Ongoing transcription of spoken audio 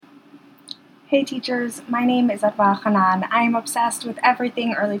Hey teachers, my name is Arwa Khanan. I am obsessed with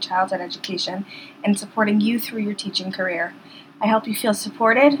everything early childhood education and supporting you through your teaching career. I help you feel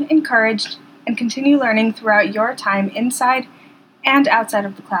supported, encouraged, and continue learning throughout your time inside and outside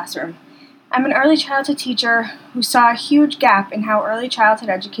of the classroom. I'm an early childhood teacher who saw a huge gap in how early childhood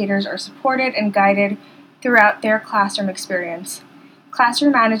educators are supported and guided throughout their classroom experience.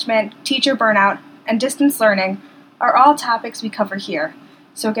 Classroom management, teacher burnout, and distance learning are all topics we cover here.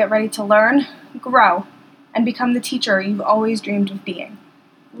 So get ready to learn, grow, and become the teacher you've always dreamed of being.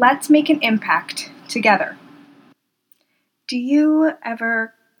 Let's make an impact together. Do you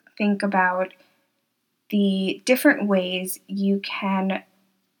ever think about the different ways you can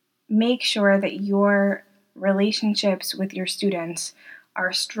make sure that your relationships with your students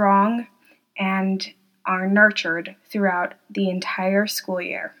are strong and are nurtured throughout the entire school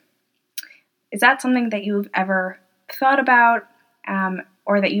year? Is that something that you've ever thought about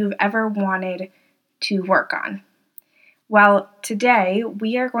or that you've ever wanted to work on? Well, today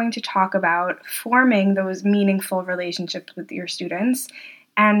we are going to talk about forming those meaningful relationships with your students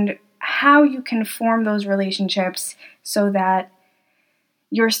and how you can form those relationships so that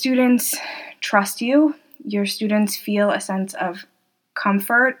your students trust you, your students feel a sense of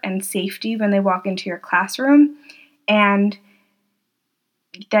comfort and safety when they walk into your classroom, and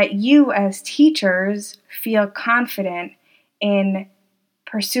that you as teachers feel confident in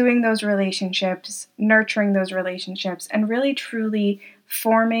pursuing those relationships, nurturing those relationships, and really truly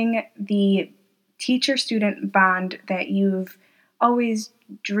forming the teacher-student bond that you've always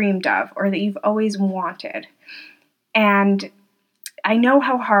dreamed of or that you've always wanted. And I know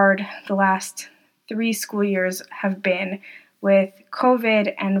how hard the last 3 school years have been with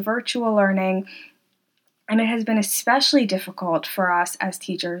COVID and virtual learning, and it has been especially difficult for us as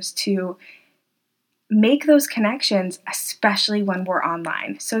teachers to make those connections, especially when we're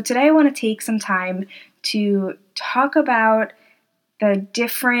online. So today I want to take some time to talk about the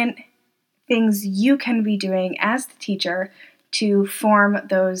different things you can be doing as the teacher to form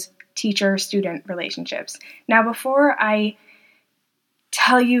those teacher-student relationships. Now, before I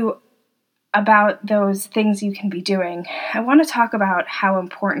tell you about those things you can be doing, I want to talk about how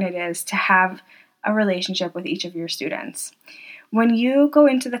important it is to have a relationship with each of your students. When you go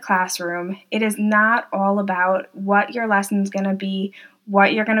into the classroom, it is not all about what your lesson's going to be,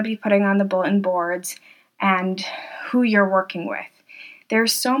 what you're going to be putting on the bulletin boards, and who you're working with.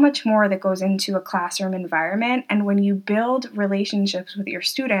 There's so much more that goes into a classroom environment, and when you build relationships with your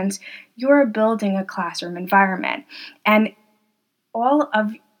students, you're building a classroom environment. And all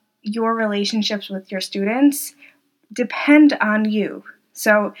of your relationships with your students depend on you.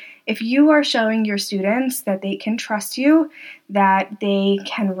 So if you are showing your students that they can trust you, that they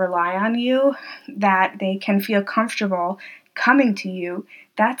can rely on you, that they can feel comfortable coming to you,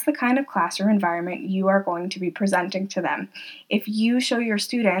 that's the kind of classroom environment you are going to be presenting to them. If you show your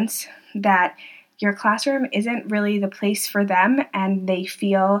students that your classroom isn't really the place for them and they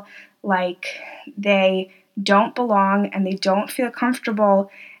feel like they don't belong and they don't feel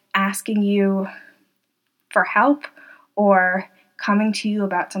comfortable asking you for help or coming to you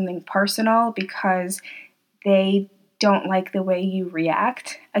about something personal because they don't like the way you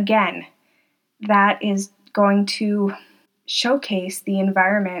react, again, that is going to showcase the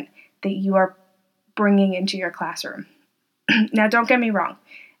environment that you are bringing into your classroom. Now, don't get me wrong.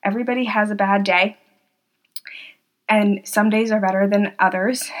 Everybody has a bad day, and some days are better than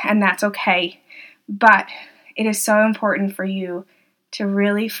others, and that's okay. But it is so important for you to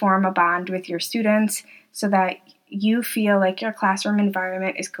really form a bond with your students so that you feel like your classroom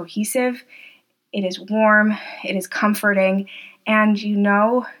environment is cohesive, it is warm, it is comforting, and you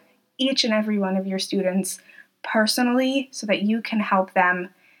know each and every one of your students personally so that you can help them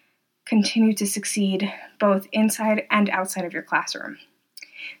continue to succeed both inside and outside of your classroom.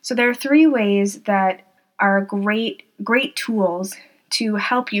 So there are 3 ways that are great tools to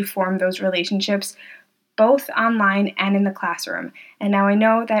help you form those relationships both online and in the classroom. And now I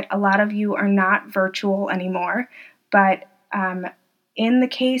know that a lot of you are not virtual anymore, but in the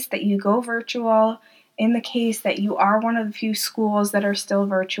case that you go virtual, in the case that you are one of the few schools that are still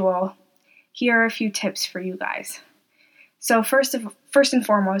virtual, here are a few tips for you guys. So first and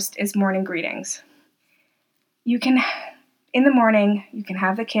foremost is morning greetings. In the morning, you can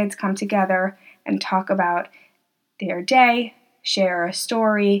have the kids come together and talk about their day, share a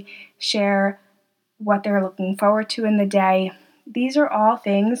story, share what they're looking forward to in the day. These are all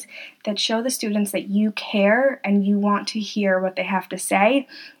things that show the students that you care and you want to hear what they have to say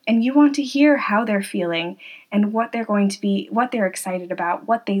and you want to hear how they're feeling and what they're excited about,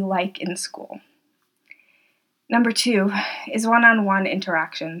 what they like in school. Number 2 is one-on-one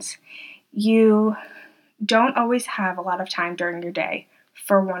interactions. You don't always have a lot of time during your day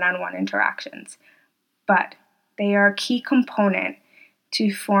for one-on-one interactions, but they are a key component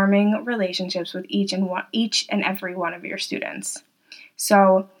to forming relationships with each and every one of your students.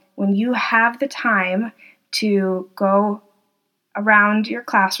 So when you have the time to go around your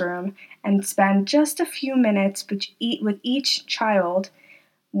classroom and spend just a few minutes with each child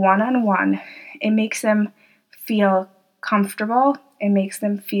one-on-one, it makes them feel comfortable, it makes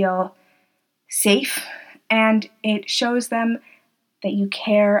them feel safe, and it shows them that you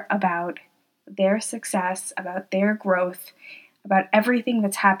care about their success, about their growth, about everything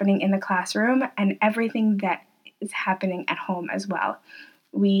that's happening in the classroom and everything that is happening at home as well.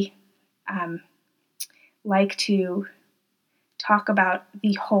 We like to talk about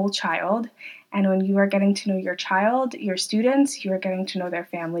the whole child, and when you are getting to know your child, your students, you are getting to know their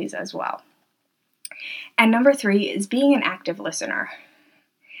families as well. And number 3 is being an active listener.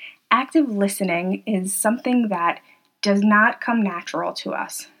 Active listening is something that does not come natural to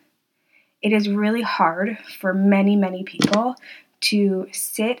us. It is really hard for many, many people to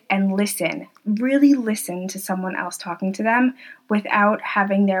sit and listen, really listen to someone else talking to them without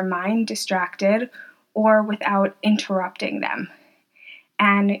having their mind distracted or without interrupting them.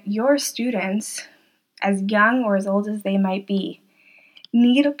 And your students, as young or as old as they might be,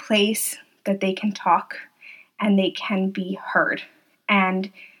 need a place that they can talk and they can be heard.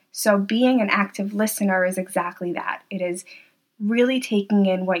 And so being an active listener is exactly that. It is really taking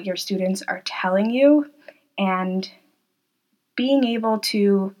in what your students are telling you and being able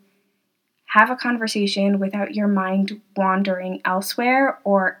to have a conversation without your mind wandering elsewhere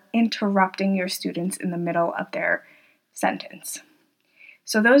or interrupting your students in the middle of their sentence.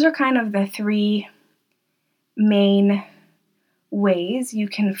 So those are kind of the 3 main ways you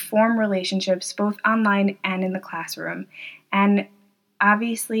can form relationships both online and in the classroom. And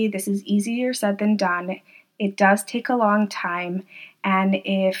obviously, this is easier said than done. It does take a long time, and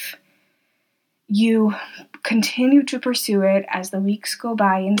if you continue to pursue it as the weeks go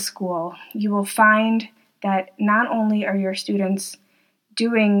by in school, you will find that not only are your students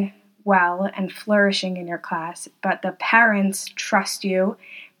doing well and flourishing in your class, but the parents trust you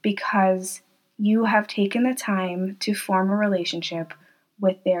because you have taken the time to form a relationship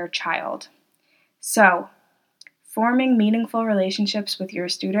with their child. So, forming meaningful relationships with your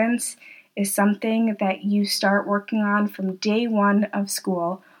students is something that you start working on from day 1 of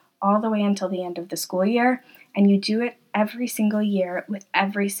school all the way until the end of the school year, and you do it every single year with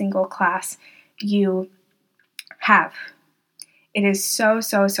every single class you have. It is so,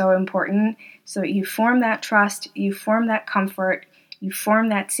 so, so important so that you form that trust, you form that comfort, you form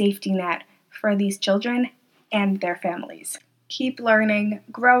that safety net for these children and their families. Keep learning,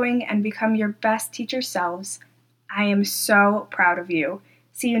 growing, and become your best teacher selves. I am so proud of you.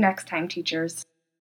 See you next time, teachers.